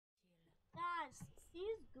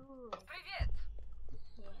He's good.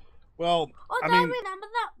 Well, Oh, I don't mean, remember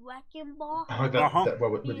that wrecking ball?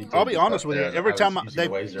 I'll be honest with you. Every time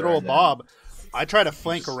they throw a bob, I try to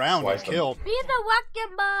flank around and kill. Be the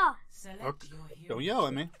wrecking ball. Okay. Don't yell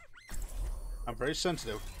at me. I'm very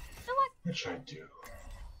sensitive. What should I do?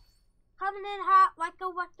 Coming in hot like a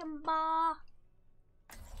wrecking ball.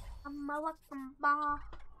 I'm a wrecking ball.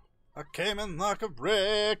 I came in like a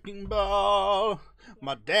wrecking ball.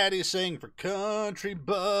 My daddy sang for country,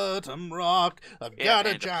 but I'm rock. I've got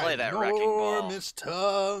a ginormous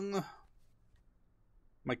tongue.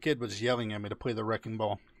 My kid was yelling at me to play the wrecking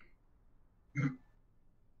ball.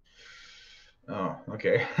 Oh,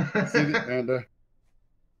 okay. Sing it, Panda.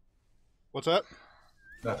 What's that?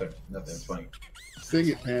 Nothing. It's funny. Sing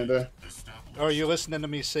it, Panda. Oh, are you listening to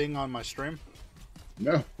me sing on my stream?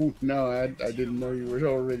 No, I didn't know you were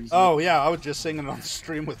already singing. Oh, yeah, I was just singing on the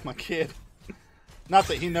stream with my kid. Not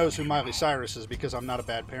that he knows who Miley Cyrus is, because I'm not a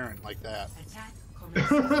bad parent like that.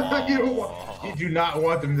 You do not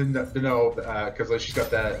want them to know, because she's got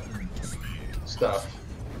that stuff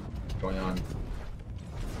going on.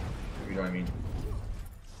 You know what I mean?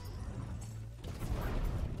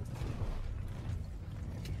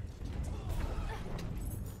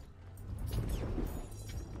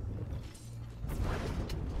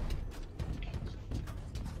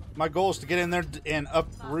 My goal is to get in there and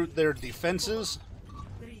uproot their defenses.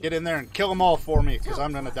 Get in there and kill them all for me, because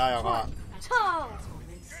I'm going to die a lot.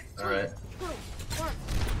 Alright.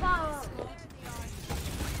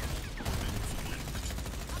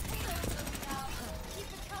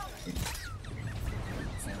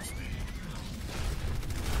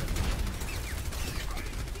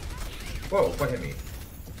 Whoa, what hit me?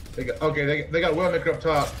 They got Wilmaker up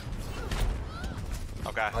top.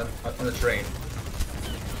 Okay. On the train.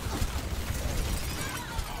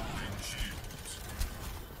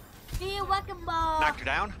 Be a wrecking ball. Knocked her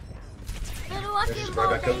down? Be a wrecking Just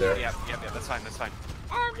ball. right back up there. Yep, that's fine.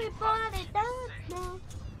 Everybody does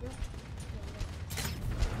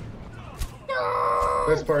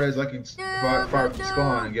Best part is I can fire up the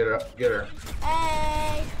spawn and get her.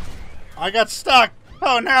 Hey. I got stuck.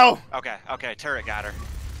 Oh no. Okay, turret got her.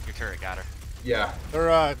 Your turret got her. Yeah.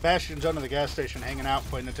 They're Bastion's under the gas station hanging out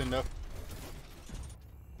playing Nintendo.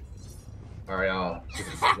 Alright, I'll see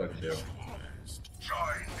what I can do.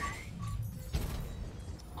 Join me.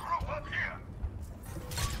 Group up here.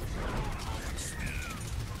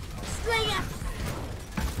 Sling it.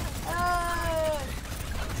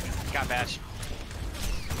 Got Bash.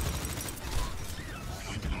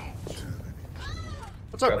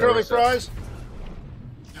 What's up, Curly Fries?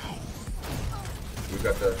 We've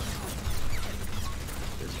got the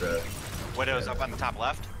Widow's up on the top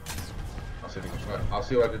left. I'll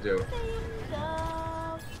see what I can do.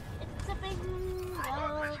 Bingo. It's a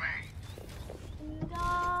bingo.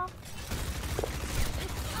 Bingo.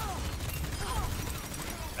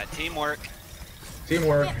 That teamwork.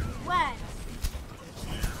 Teamwork. Get wet.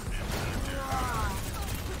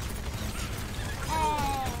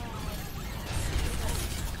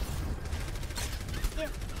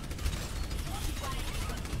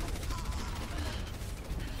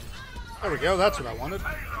 There we go. That's what I wanted.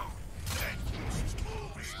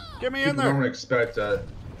 Get me in People there. normally expect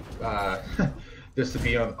this to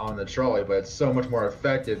be on the trolley, but it's so much more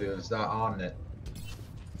effective if it's not on it.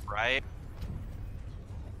 Right.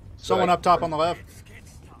 Someone up top on the left.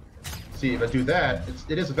 See, if I do that,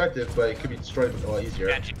 it is effective, but it could be destroyed a lot easier.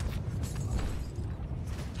 Gotcha.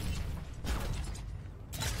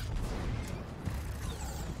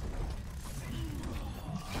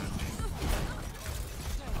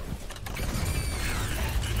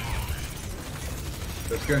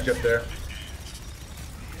 There's a gunship there.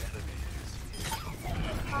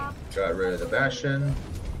 Got rid of the Bastion.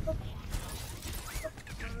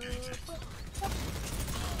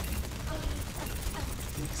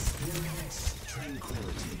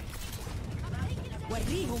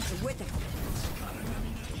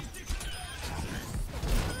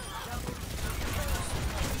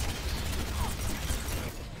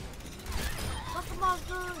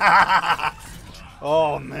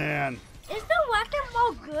 Oh man. Is the wrecking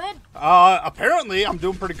ball good? Apparently I'm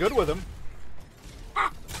doing pretty good with him.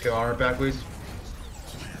 Get armor back, please.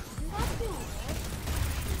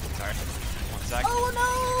 Sorry. 1 sec.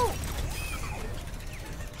 Oh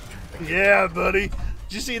no! Yeah, buddy. Did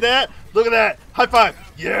you see that? Look at that. High five.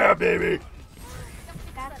 Yeah, baby.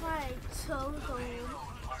 That's why it's so good.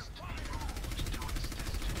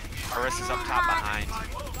 Aris is up top behind.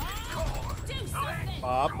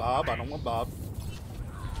 Bob. I don't want Bob.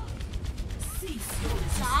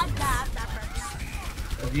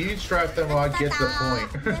 If you trap them, I'll get the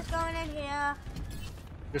point. Just going in here.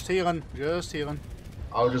 Just healing. Just healing.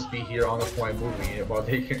 I'll just be here on the point moving it while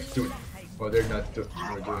they can do it. Well, they're not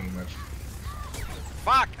doing much.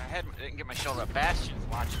 Fuck! I didn't get my shoulder up. Bastion's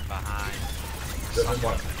watching behind.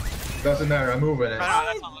 Doesn't matter. I'm moving it. No,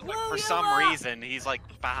 that's not, like, for some reason, he's like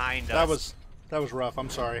behind us. That was rough. I'm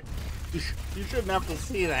sorry. You shouldn't have to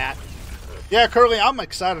see that. Yeah, Curly, I'm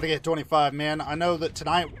excited to get 25, man. I know that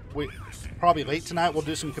tonight, probably late tonight, we'll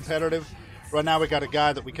do some competitive. Right now, we got a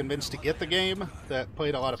guy that we convinced to get the game that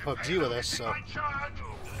played a lot of PUBG with us. So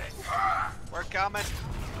we're coming.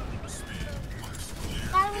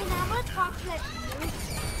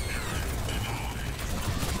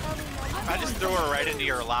 I just threw her right into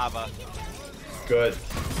your lava. Good.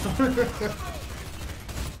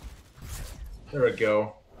 There we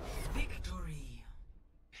go.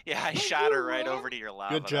 Yeah, I shot her right over to your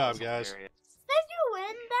lava. Good job, guys. Did you win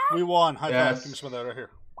that? We won. High Yes. five. Give me some of that right here.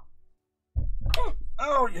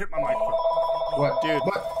 Oh, you hit my microphone. What? Dude,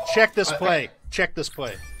 What? check this play. Check this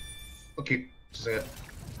play. Okay, just a second.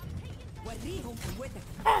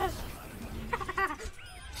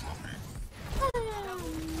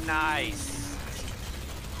 Nice.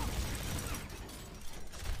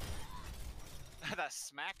 That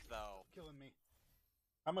smack, though. Killing me.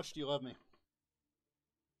 How much do you love me?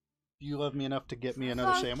 Do you love me enough to get me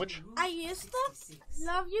another sandwich? I used to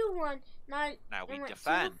love you one. Now we went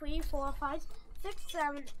defend. 2, 3, 4, 5, 6,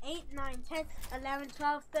 7, 8, 9, 10, 11,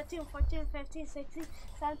 12, 13, 14, 15, 16,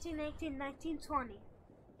 17, 18, 19, 20.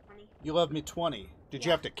 You love me 20. Did you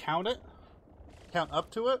have to count it? Count up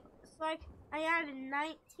to it? It's like I added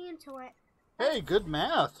 19 to it. Hey, good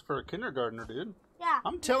math for a kindergartner, dude. Yeah.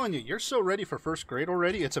 I'm telling you, you're so ready for first grade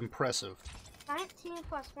already. It's impressive. 19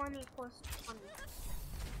 plus 1 equals 20.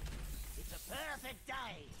 It's a perfect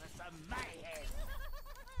day for some mayhem.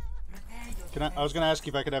 I was going to ask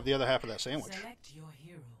you if I could have the other half of that sandwich. Select your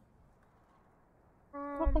hero.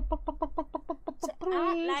 I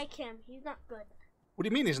don't like him. He's not good. What do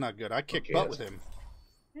you mean he's not good? I kicked Okay, butt with him.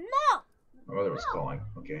 No! My mother was calling.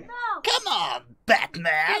 Okay. No! Come on,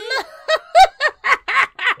 Batman!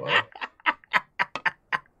 Well.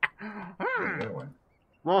 That one.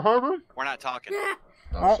 What happened? We're not talking.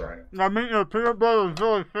 Oh, sorry. I'm eating a peanut butter and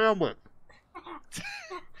jelly sandwich.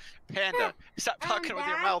 Panda, stop talking with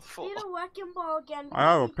your mouth full. Be the wrecking ball again.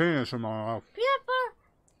 I have a penis in my mouth. Peanut butter!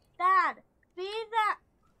 Dad, be that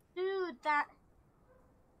dude that...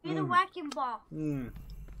 Be the wrecking ball. You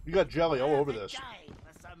got jelly all over this.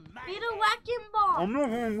 Be the wrecking ball. I'm not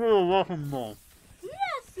going to do a wrecking ball.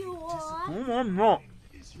 Yes, you are. I'm not.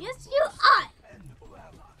 Yes, you are.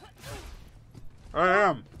 I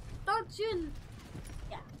am. Don't you...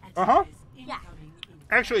 Uh-huh. Yeah.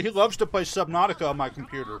 Actually, he loves to play Subnautica on my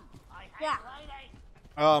computer. Yeah.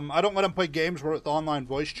 I don't let him play games with online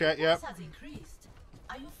voice chat yet. Has increased.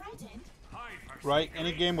 Are you frightened? Right?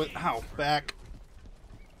 Any game with... Ow, back.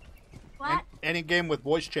 What? Any game with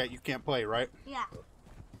voice chat you can't play, right? Yeah.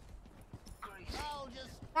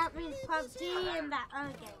 That means PUBG and that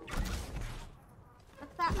other game.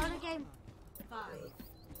 What's that other game? 5,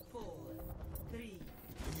 4, 3,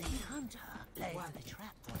 the hunter lays the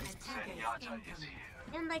trap for his prey.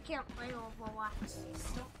 And they can't play Overwatch.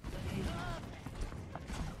 Stop the payload.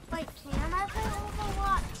 Wait, can I play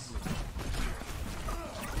Overwatch?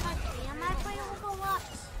 Can I play Overwatch?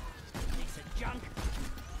 Piece of junk.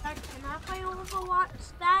 Dad, can I play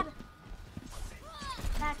Overwatch, Dad?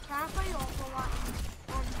 Dad, can I play Overwatch?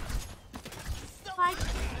 Like, it's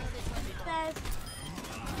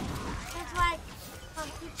like some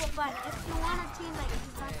people, but if you want a teammate, you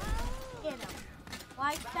have to get him.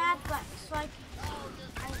 Like that, but it's like,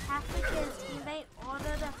 I have to get a teammate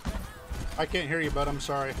order to... I can't hear you, bud. I'm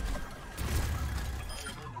sorry.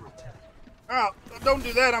 Oh, don't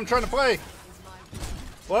do that. I'm trying to play.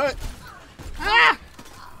 What? Ah!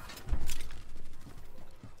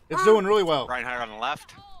 It's doing really well. Reinhardt on the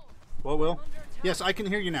left. What, Will? Yes, I can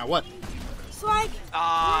hear you now. What? It's like...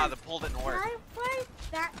 Ah, the pull didn't work. Can I play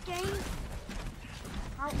that game?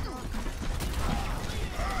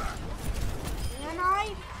 Can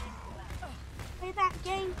I play that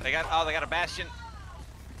game? They got a Bastion.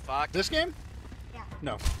 Fuck. This game? Yeah.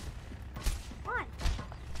 No. Why?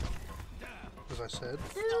 As I said,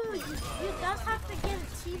 Dude, you just have to get a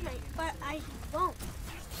teammate, but I won't.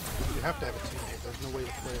 you have to have a teammate. There's no way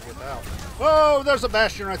to play it without. Whoa, there's a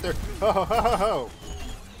Bastion right there. Ho, ho, ho, ho, ho.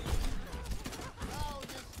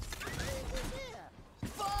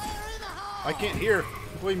 I can't hear.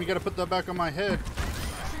 William, you gotta put that back on my head.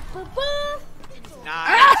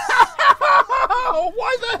 Nice.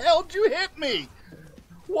 Why the hell did you hit me?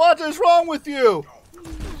 What is wrong with you?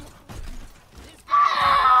 Ow!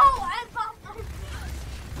 I bumped my...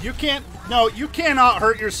 You can't. No, you cannot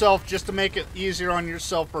hurt yourself just to make it easier on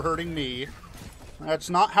yourself for hurting me. That's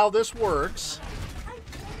not how this works.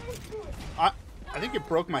 I think it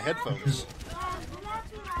broke my headphones.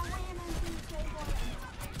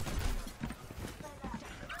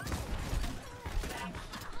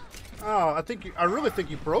 Oh, I really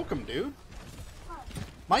think you broke them, dude.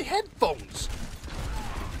 My headphones.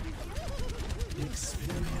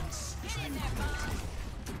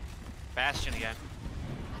 Bastion again.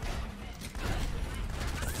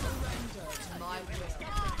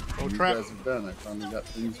 Oh, you guys have done. I finally got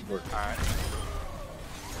things working. Alright.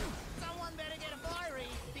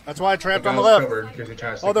 That's why I trapped on the left.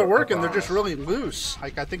 Oh, they're working. They're across. just really loose.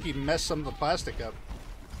 Like, I think he messed some of the plastic up.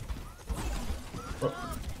 Oh.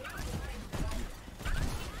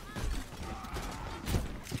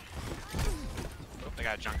 Oh, they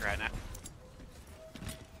got a junk right now.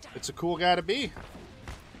 It's a cool guy to be.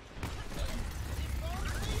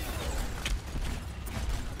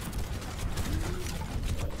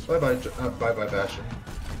 Bye-bye, bye-bye, Bastion.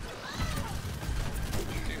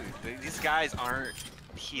 Dude, these guys aren't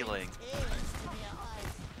healing.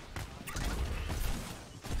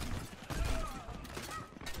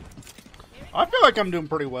 I feel like I'm doing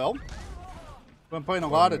pretty well. Been playing a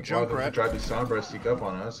lot of Junkrat. Tried to Sombra sneak up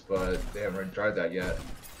on us, but they haven't really tried that yet.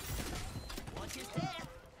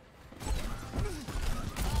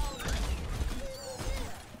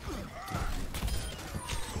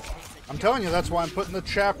 I'm telling you, that's why I'm putting the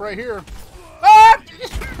chap right here. Ah!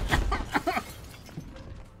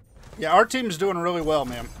 Yeah, our team's doing really well,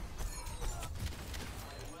 man.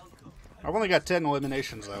 I've only got 10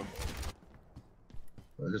 eliminations, though.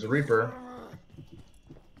 There's a Reaper.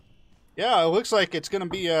 Yeah, it looks like it's going to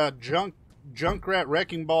be a Junkrat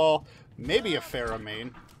Wrecking Ball, maybe a Pharah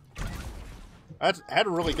main. I had a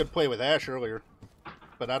really good play with Ashe earlier,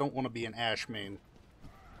 but I don't want to be an Ashe main.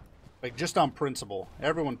 Like, just on principle.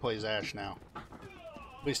 Everyone plays Ashe now.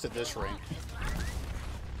 At least at this rank.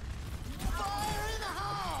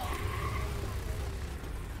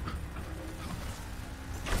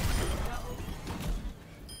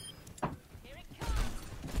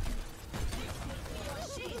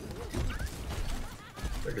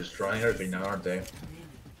 They're destroying everything now, aren't they?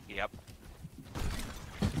 Yep.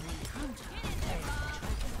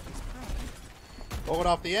 Pull it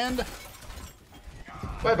off the end.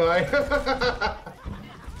 Bye-bye.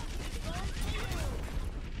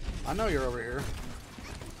 I know you're over here.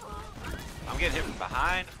 I'm getting hit from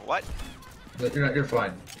behind. What? You're not. You're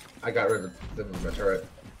fine. I got rid of them with my turret.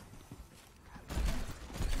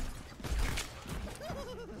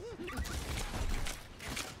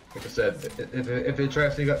 Like I said, if they try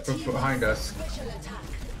to sneak up from behind us,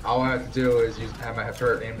 all I have to do is have my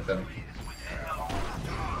turret aimed at them.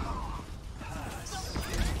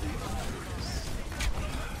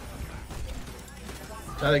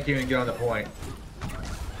 Now they can't even get on the point.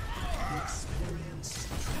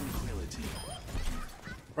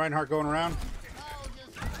 Reinhardt going around.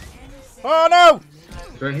 Oh no!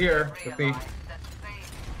 It's right here with me.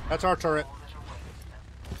 That's our turret.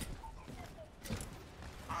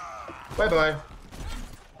 Bye-bye.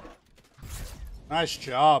 Nice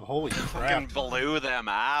job. Holy Fucking crap. blew them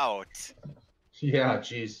out. Yeah,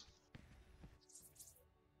 jeez.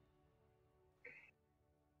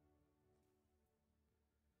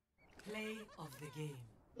 Play of the game.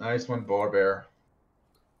 Nice one, Boar Bear.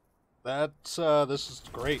 That's, this is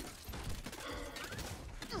great.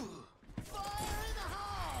 Triple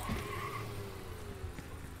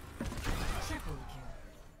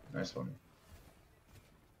kill. Nice one.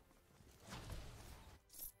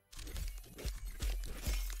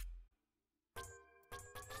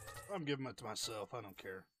 I'm giving it to myself. I don't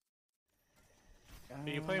care.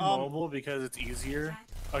 You play mobile because it's easier.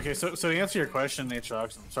 Okay, so to answer your question,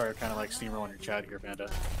 Aatrox, I'm sorry, I'm kind of like steamrolling your chat here, Panda.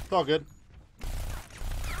 It's all good.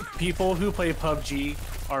 People who play PUBG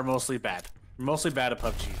are mostly bad. Mostly bad at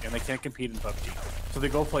PUBG, and they can't compete in PUBG. So they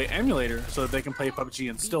go play emulator so that they can play PUBG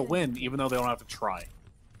and still win, even though they don't have to try.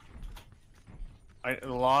 A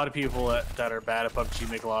lot of people that are bad at PUBG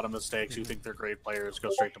make a lot of mistakes. Who think they're great players go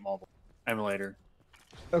straight to mobile emulator.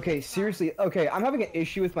 Okay, seriously. Okay, I'm having an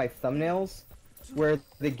issue with my thumbnails, where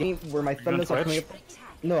my thumbnails are coming up.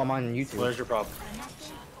 No, I'm on YouTube. Well, there's your problem.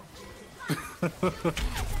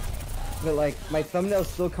 But like, my thumbnail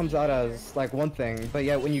still comes out as like one thing, but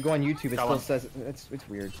yet when you go on YouTube, it still says it's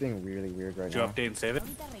weird. It's being really weird right now. Did you update and save it?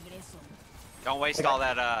 Don't waste all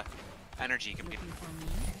that energy.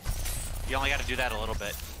 You only got to do that a little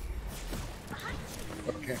bit.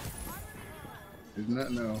 Okay. Isn't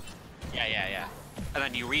that no? Yeah. And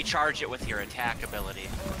then you recharge it with your attack ability.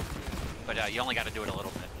 But you only got to do it a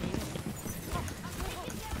little bit.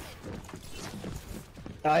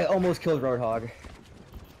 I almost killed Roadhog.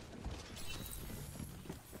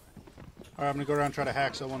 Alright, I'm gonna go around and try to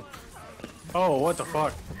hack someone. Oh, what the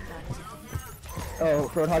fuck?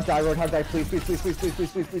 Oh, Roadhog die, please, please, please, please, please,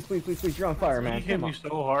 please, please, please, please, please, please, you're on fire, man. He hit me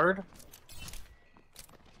so hard.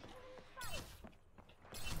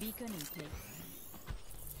 Beacon in place.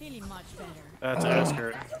 Feeling much better. That's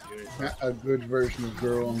Asker. A good version of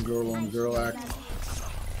girl on girl on girl act.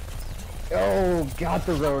 Oh, got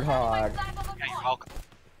the Roadhog. Yeah, you're welcome.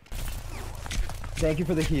 Thank you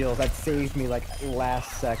for the heals. That saved me like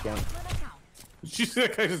last second. She's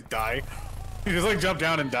like, I just died. He just like jumped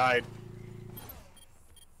down and died.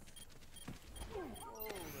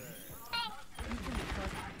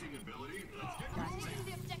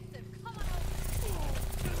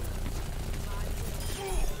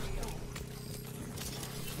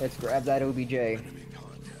 Let's grab that OBJ. Hey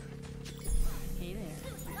there.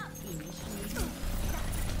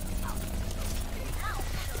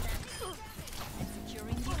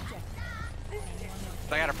 Securing the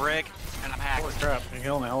objective. I got a brick, and I'm hacked. Holy crap, you're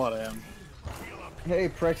healing the hell out of him. Hey,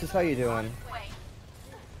 Prexus, how you doing?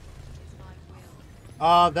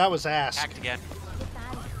 That was ass. Hacked again.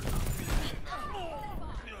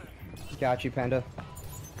 Got you, Panda.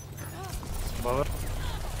 Above it.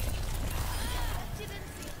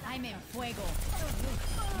 I'm in fuego.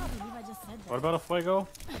 I just said that. What about a fuego?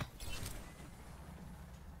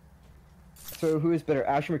 So who is better,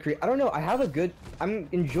 Ash or McCree? I don't know. I have a good. I'm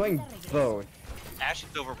enjoying both. Ash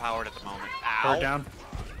is overpowered at the moment. Throw Ow. it down.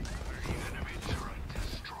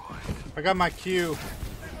 I got my Q.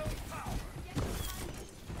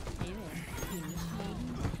 Hey there.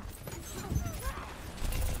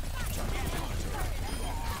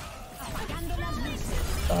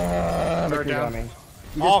 Throw it McCree down. got me.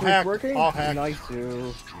 You All just hacked, working? all hacked. Nice,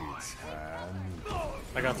 too.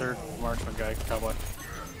 I got third marksman guy, cowboy.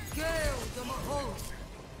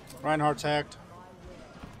 Reinhardt's hacked.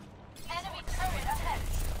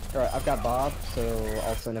 Alright, I've got Bob, so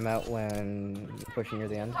I'll send him out when pushing near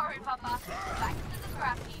the end. Sorry, Papa. Back to the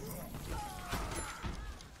scrap heap.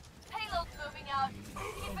 Payload's moving out.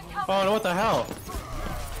 Keep it coming. Oh, no, what the hell?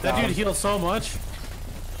 That dude healed so much.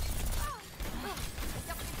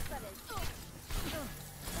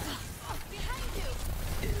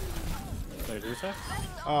 Wait, who's that?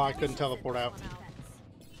 Oh, I couldn't teleport out.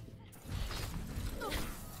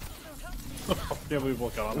 Yeah, we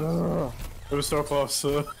woke up. It was so close.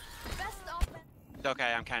 It's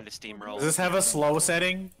okay, I'm kind of steamrolled. Does this have a slow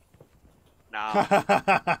setting? No.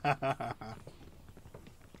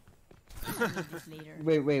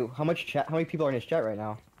 Wait, how much chat? How many people are in his chat right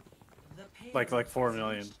now? Like 4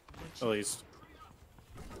 million, at least.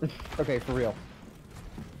 Okay, for real.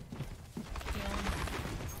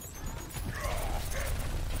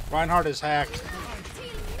 Reinhardt is hacked.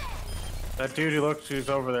 That dude who's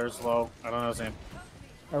over there is low. I don't know his name.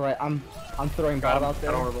 Alright, I'm throwing Bob out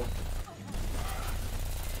there. Horrible.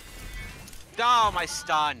 Oh, my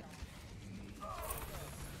stun.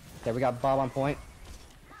 Okay, we got Bob on point.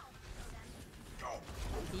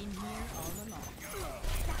 Been here all along.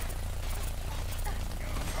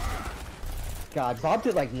 God, Bob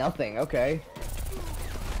did like nothing. Okay.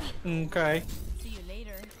 Okay. See you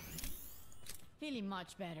later. Feeling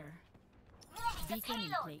much better. Beacon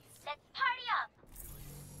in place. Let's party up.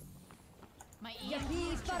 My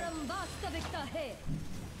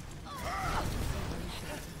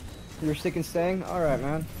You're sick and staying? Alright,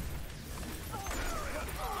 man.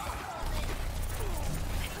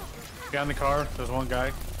 Behind the car, there's one guy.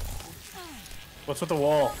 What's with the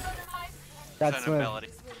wall? That's It's an ability.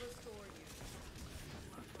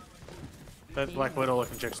 That Black Widow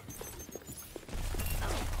looking chick.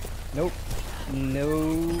 Nope. No.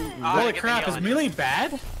 Holy get the crap, is healing. melee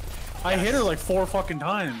bad? I hit her like 4 fucking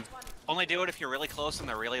times. Only do it if you're really close and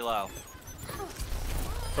they're really low.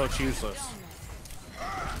 So it's useless.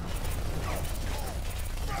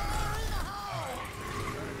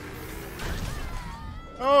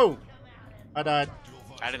 Oh! I died.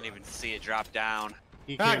 I didn't even see it drop down.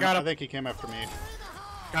 He Ah, came, got I him. think he came after me.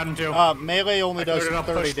 Got him too. Melee only I does cleared it up,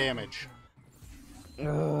 30 pushed. damage.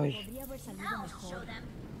 Ugh. Did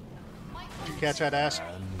you catch that ass?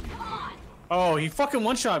 Oh, he fucking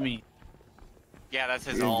one-shot me. Yeah, that's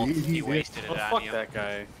his Yeah, ult. he- He he- wasted Oh, it on fuck you. that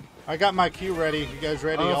guy. I got my Q ready. You guys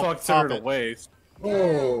ready? I don't know if I'll I'll consider pop it a it. waste.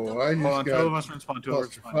 Oh, I Hold on, just two of got us respawn, two of us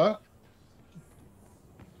respawn. clusterfuck.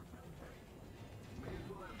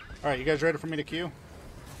 Alright, you guys ready for me to Q?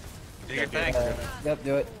 Do your thing. Yep,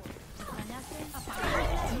 do it.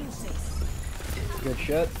 Good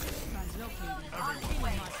shit.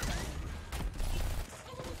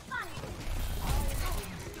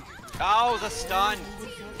 Oh, the stun.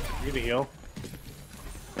 You get a heal.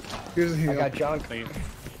 Here's a heal. I got junk.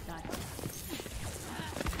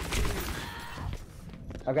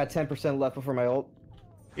 I've got 10% left before my ult.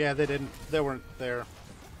 Yeah, they didn't. They weren't there.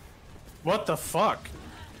 What the fuck?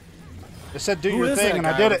 They said do Who your is thing, that and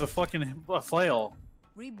guy I did with it. the fucking flail.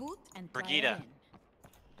 Reboot and try Brigida.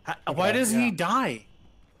 again. Why does he die?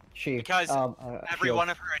 She. Because every shield. one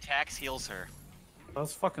of her attacks heals her.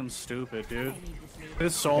 That's fucking stupid, dude.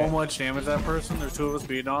 There's so much damage that person. There's two of us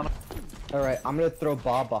beating on him. Alright, I'm gonna throw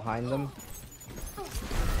Bob behind them.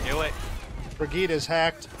 Do it. Brigida's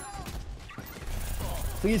hacked.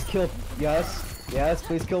 Please kill. Yes. Yes,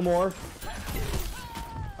 please kill more.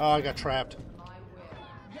 Oh, I got trapped.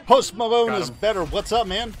 Post Malone Got is him. better. What's up,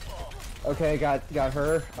 man? Okay, got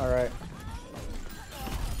her. Alright.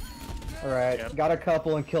 Alright, Yep. got a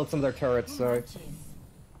couple and killed some of their turrets, so.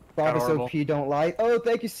 Bob is horrible. OP, don't lie. Oh,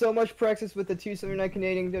 thank you so much, Praxis, with the 279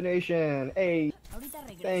 Canadian donation. Hey,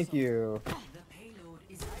 thank you. The payload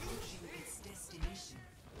is approaching its destination.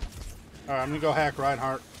 Alright, I'm gonna go hack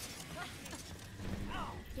Reinhardt.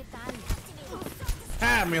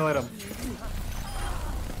 Ah, melee him.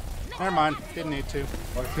 Never mind. Didn't need to.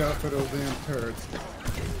 Watch out for those damn turrets.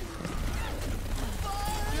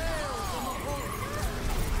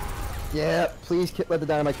 Yeah, please let the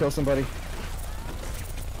dynamite kill somebody.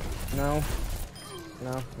 No.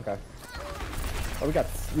 No. Okay. Oh,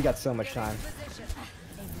 we got so much time.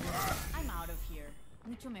 I'm out of here.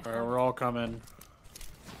 Mucho mejor. Alright, we're all coming.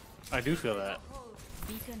 I do feel that.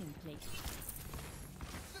 Beacon in place.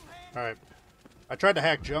 Alright. I tried to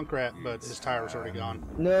hack Junkrat, but his tire was already gone.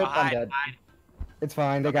 Nope, I'm Fine, dead. fine. It's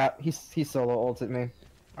fine. They got he solo ulted me.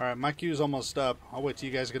 Alright, my queue's almost up. I'll wait till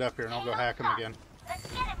you guys get up here and I'll go hack him again. Let's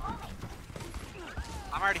get it moving.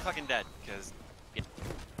 I'm already fucking dead, because...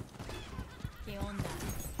 ¿Qué onda?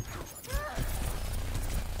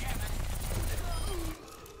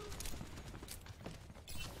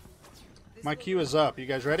 My queue is up. You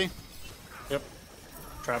guys ready? Yep.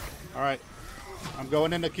 Trap. Alright. I'm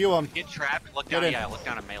going in to queue him. Get trapped and look Get down, in. yeah, look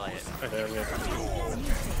down and melee it. There we go.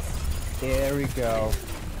 There we go.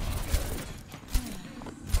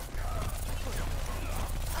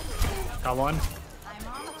 Got one.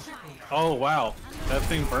 Oh, wow. That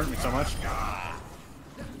thing burnt me so much.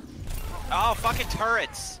 Oh, fucking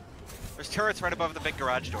turrets! There's turrets right above the big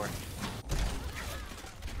garage door.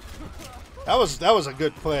 That was a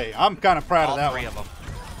good play. I'm kind of proud All of that three one. of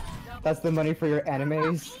them. That's the money for your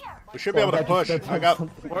enemies. We should be able to Well, push. that's I got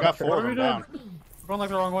something. got four What of are we them doing? down. We're going like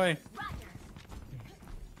the wrong way.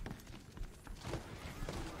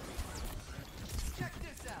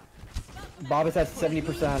 Bob is at 70%.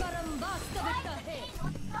 Everyone,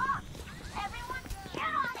 get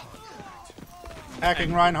on it.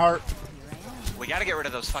 Hacking Reinhardt. We gotta get rid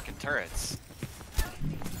of those fucking turrets.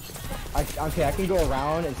 Okay, I can go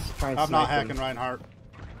around and try and I'm not snipe hacking them. Reinhardt.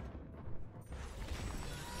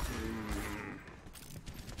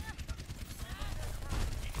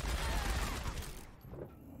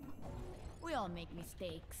 We all make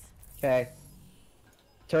mistakes. Okay.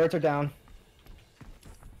 Turrets are down.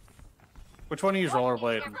 Which one of you is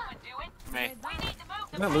rollerblading? Everyone do it. Me. We need to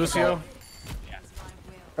move Isn't that Lucio?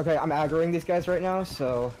 Okay, I'm aggroing these guys right now,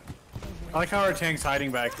 so... I like how our tank's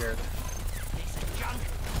hiding back here.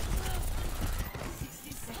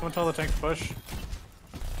 Someone tell the tank to push.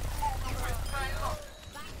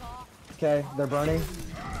 Okay, they're burning.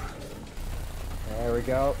 There we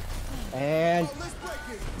go. And...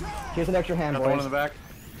 here's an extra hand, Got the one in boys. the back.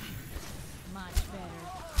 Much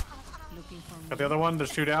better. Looking for Got the other one.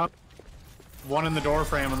 There's two down. One in the door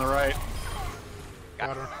frame on the right.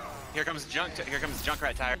 Got her. Here comes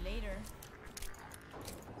Junkrat tire. later.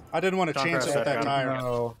 I didn't want to Junkrat chance it with that second. tire.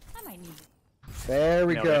 No. I might need There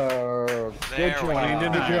we Nailed it. go. There Good we job. go.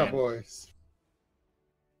 Good job, boys.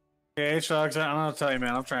 Okay, H-Dogs, I don't know what to tell you,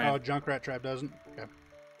 man. I'm trying. Oh, Junkrat trap doesn't? Okay.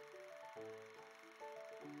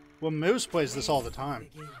 Well, Moose plays this all the time.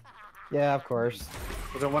 Yeah, of course.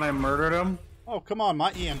 Was it when I murdered him? Oh, come on.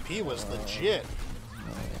 My EMP was legit.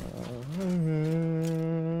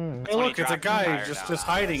 Hey, look, it's a dropped the guy tire just now.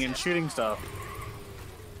 hiding and shooting stuff.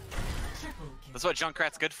 That's what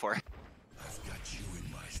Junkrat's good for.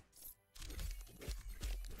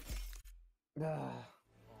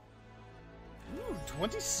 Ooh,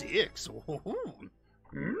 26.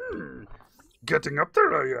 Getting up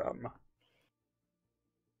there I am.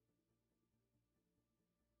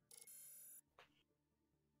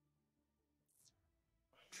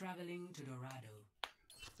 traveling to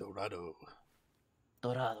Dorado.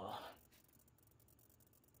 Dorado.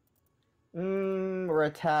 We're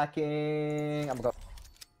attacking. I'm gonna go.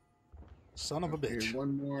 Son of a Okay, bitch.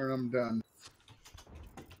 one more and I'm done.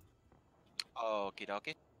 Okie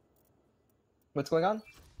dokie. What's going on?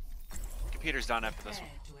 computer's done after this one.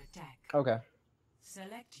 Okay.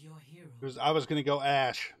 Select your hero. I was gonna go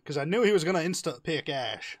Ash because I knew he was gonna insta pick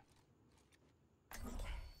Ash.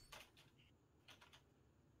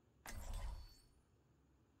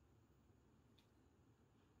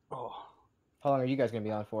 Oh. How long are you guys gonna be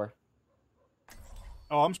on for?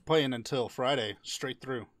 Oh, I'm playing until Friday, straight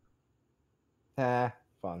through. Fun.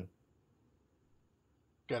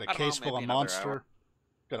 Got a I don't case know, full of maybe another Monster. hour.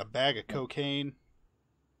 Got a bag of cocaine.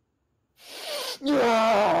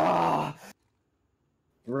 Yeah.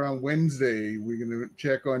 Around Wednesday, we're gonna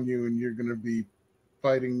check on you, and you're gonna be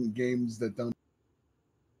fighting games that don't.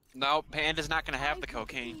 No, Panda's not going to have the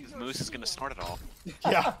cocaine because Moose is going to snort it all.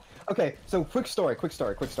 Yeah. Okay, so quick story.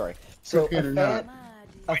 So Cocaine or not.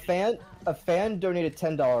 a fan donated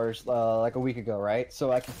 $10 like a week ago, right?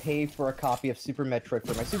 So I can pay for a copy of Super Metroid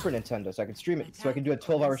for my Super Nintendo, so I can stream it. So I can do a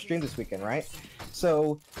 12-hour stream this weekend, right?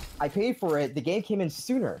 So I paid for it. The game came in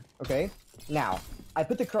sooner. Okay. Now I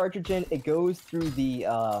put the cartridge in. It goes through the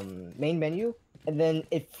main menu, and then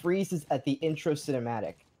it freezes at the intro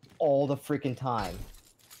cinematic all the freaking time.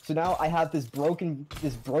 So now I have this broken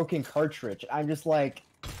cartridge. I'm just like,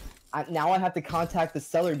 now I have to contact the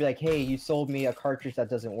seller and be like, hey, you sold me a cartridge that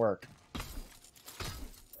doesn't work.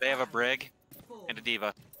 They have a Brig and a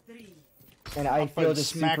Diva. And I feel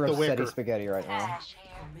just smack super the upsetty wicker. spaghetti right now.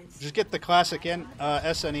 Just get the classic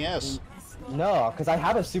SNES. No, because I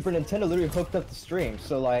have a Super Nintendo literally hooked up to stream.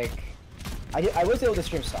 So like, I was able to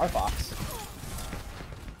stream Star Fox.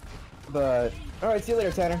 But all right, see you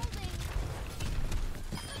later, Tanner.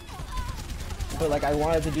 But like, I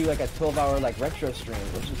wanted to do like a 12-hour like retro stream,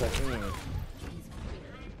 which is like,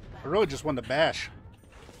 I really just wanted to bash.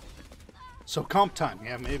 So comp time,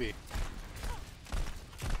 yeah, maybe.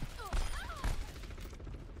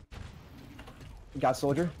 Got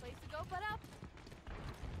soldier.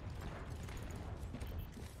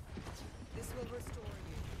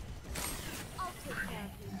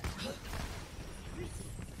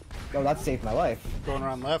 Oh, that saved my life. Going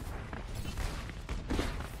around left.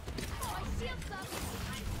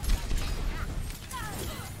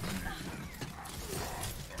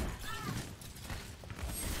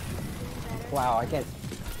 Wow, I can't.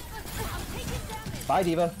 Bye,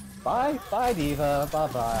 Diva. Bye, Diva.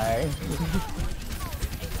 Bye.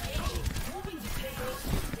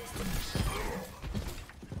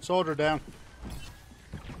 Soldier down.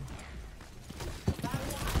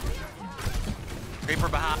 Reaper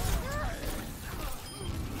behind.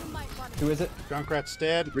 Who is it? Junkrat's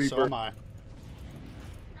dead, so Reaper. am I.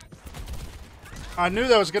 I knew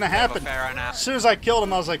that was gonna happen. As soon as I killed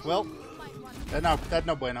him, I was like, well, that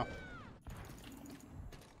no bueno.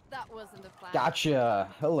 That wasn't a plan. Gotcha.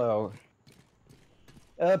 Hello.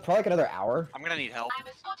 Probably like another hour. I'm going to need help.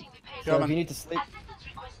 So if you need to sleep.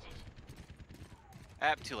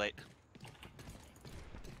 Too late.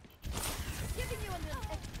 Giving you a little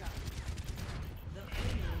extra.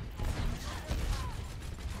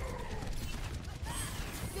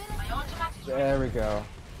 There we go.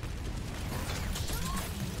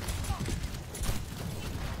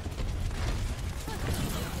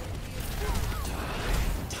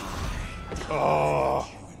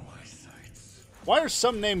 Oh. Why are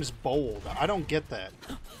some names bold? I don't get that.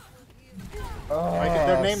 Oh, Like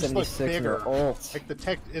their names look 76 bigger. ult. Like the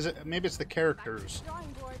text is it? Maybe it's the characters.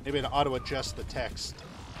 Maybe it auto adjust the text.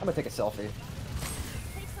 I'm gonna take a selfie.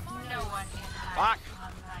 Fuck!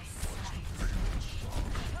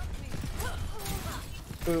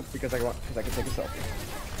 Oop, because I can take a selfie.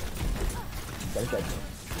 Don't judge me.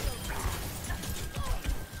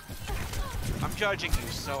 I'm judging you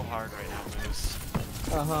so hard right now, Moose.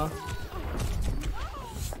 Uh-huh.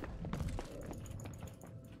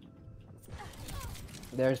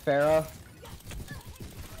 There's Farah.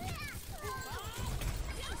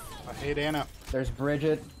 I hate Anna. There's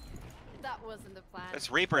Bridget. That wasn't the plan.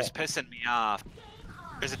 This Reaper's pissing me off.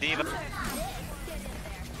 There's a Diva.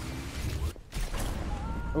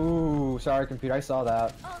 Ooh, sorry, computer. I saw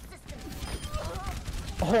that.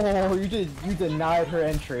 Oh, you denied her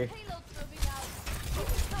entry.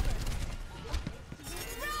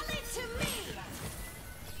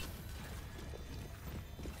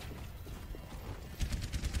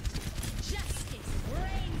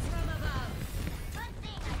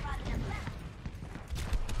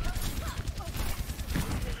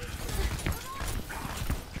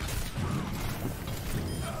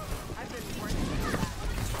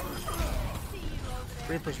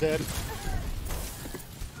 Reaper's dead.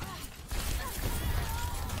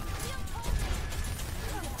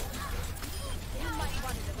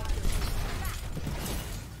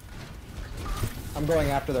 I'm going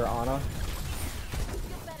after their Ana.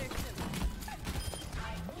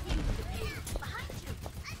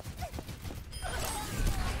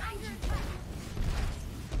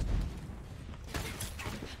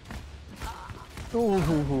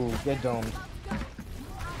 Ooh, get domed.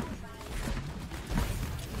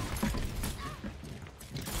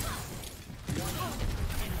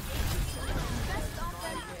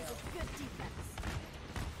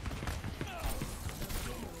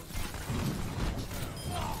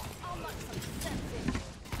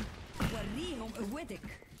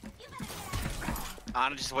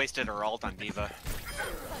 Ana just wasted her ult on Diva.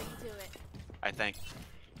 I think.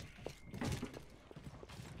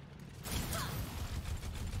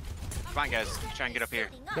 Come on, guys. Try and get up here.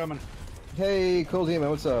 Coming. Hey, Cool Demon,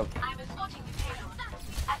 what's up?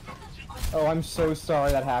 Oh, I'm so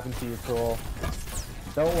sorry that happened to you, Cool.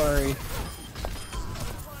 Don't worry.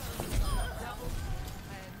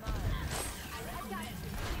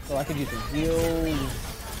 Oh, I could use some heals.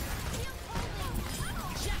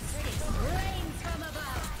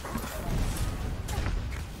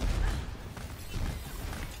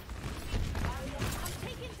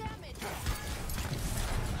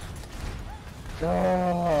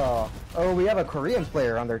 Oh, we have a Korean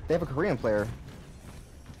player on there. They have a Korean player.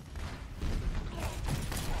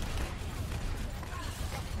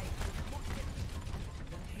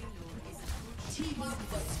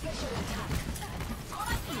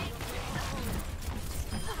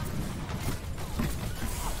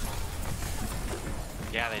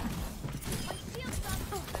 Yeah, they.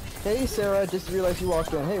 Hey, Sarah, just realized you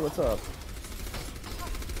walked in. Hey, what's up?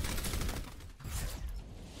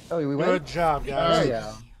 Oh, we went? Good job, guys. Oh,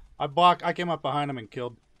 yeah. I came up behind him and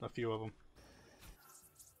killed a few of them.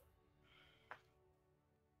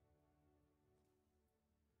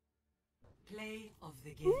 Play of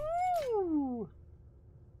the game. Woo!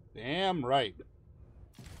 Damn right.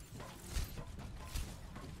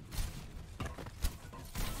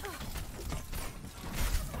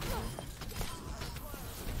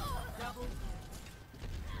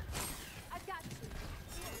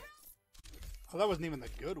 Oh, that wasn't even the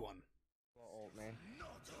good one.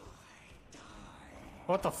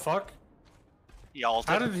 What the fuck? He ulted.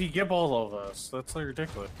 How did he get all of us? That's like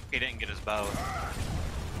ridiculous. He didn't get his bow.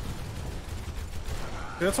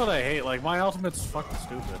 That's what I hate. Like, my ultimate's fucking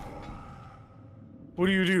stupid. What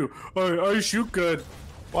do? I shoot good.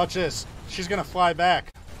 Watch this. She's gonna fly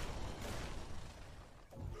back.